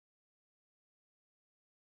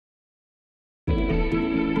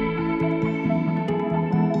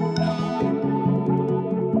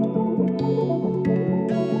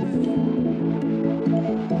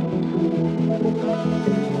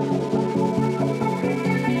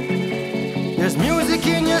There's music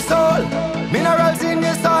in your soul, minerals in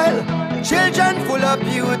your soil, children full of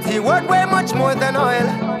beauty, worth way much more than oil.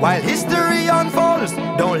 While history unfolds,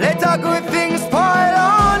 don't let a good thing spoil.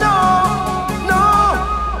 Oh no, no.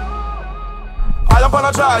 I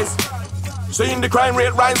apologize. Seeing the crime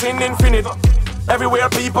rate rising infinite. Everywhere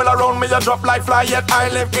people around me, I drop like fly, yet I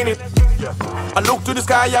live in it. I look to the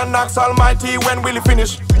sky and ask Almighty, when will it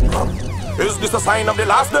finish? Is this a sign of the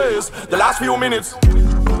last days, the last few minutes?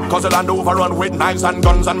 Cause the land overrun with knives and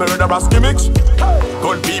guns and murderous gimmicks.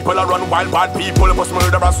 Good people are run wild, bad people must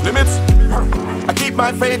murderous limits. I keep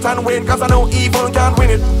my faith and win, cause I know evil can't win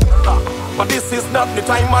it. But this is not the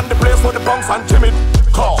time and the place for the punks and timid.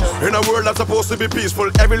 Cause in a world that's supposed to be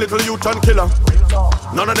peaceful, every little youth and killer.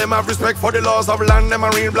 None of them have respect for the laws of land, them a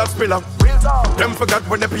real blood spiller. Them forgot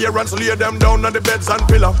when the parents lay them down on the beds and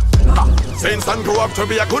pillow. Saints and grow up to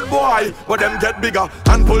be a good boy, but them get bigger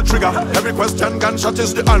and pull trigger. Every question gunshot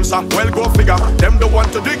is the answer, well go figure. Them don't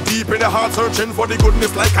want to dig deep in the heart, searching for the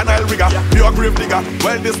goodness like an oil rigger. Be a grave digger.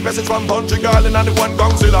 Well, this message from Bunji Garlin and the one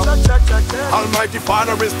Gong Almighty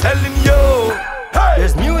Father is telling you, hey!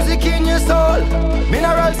 There's music in your soul,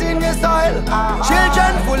 minerals in your soil,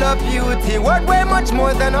 children full of beauty, worth way much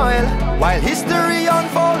more than oil. While history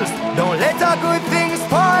unfolds, don't let a good thing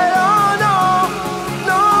spoil. Oh no,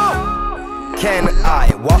 no. Can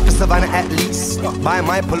I walk the savannah at least, buy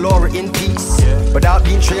my pullover in peace, without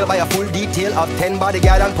being trailed by a full detail of 10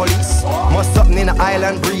 bodyguard and police? Must something in the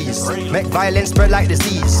island breeze, make violence spread like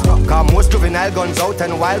disease. Cause most juvenile guns out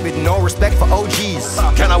and wild with no respect for OGs.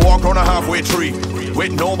 Can I walk on a halfway tree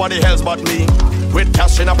with nobody else but me? With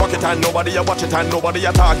cash in a pocket and nobody a watch it and nobody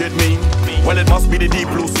a target me. Well, it must be the deep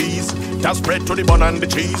blue seas that spread to the bun and the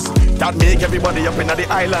cheese, that make everybody up in the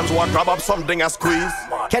islands want grab up something and squeeze.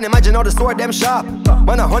 Can't imagine how the store them sharp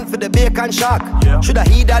when I hunt for the bacon shark. Should I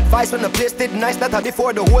heed advice when the place did nice, that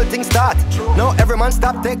before the whole thing start? Now every man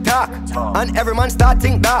stop take talk and every man start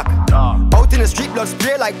think dark. Out in the street blood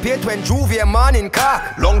spray like paint when Juvie man in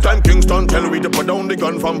cock. Long time Kingston tell we to put down the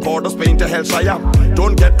gun from Port of Spain to Hellshire.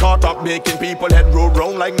 Don't get caught up making people head roll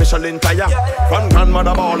round like Michelin tire. From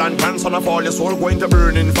grandmother ball and grandson of all, your soul going to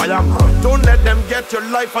burn in fire. Don't let them get your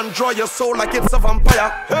life and draw your soul like it's a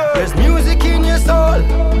vampire. Hey! There's music in your soul,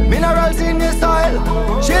 minerals in your soil,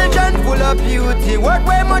 children full of beauty, worth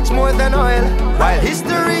way much more than oil. While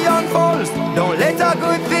history unfolds, don't let a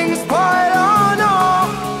good thing spoil. Oh no,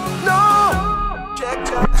 no. Check,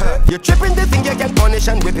 check, check. You're tripping to think you can punish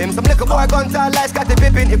and whip him. Some little boy guns all lies got the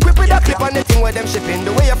pippin'. Equipped with a clip on the thing where them shipping.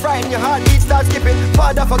 The way you frighten your heartbeat starts skipping.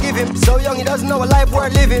 Father forgive him. So young he doesn't know a life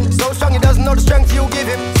worth living. So strong he doesn't know the strength you give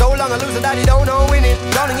him. So long a loser that he don't know winning.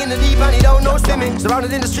 Drowning in the deep and he don't know swimming.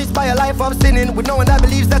 Surrounded in the streets by a life of sinning, with no one that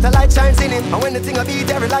believes that a light shines in him. And when the thing of eat,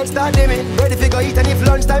 every light start dimming. Ready to go eat and if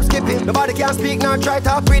lunchtime skipping. Nobody can speak now, try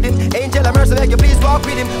talk with him. Angel of mercy, beg you please walk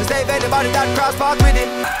with him. To save anybody that cross walk with him.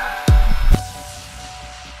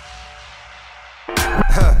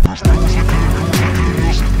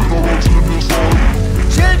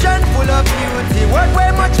 Children full of beauty, worth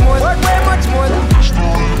way much more, worth way much more than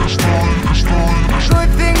good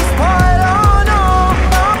things spoil. Oh no,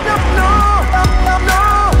 no, no, no.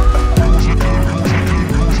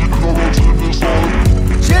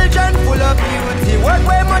 Children full of beauty, worth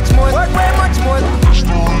way much more, worth way much more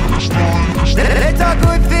than let a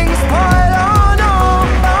good thing spoil.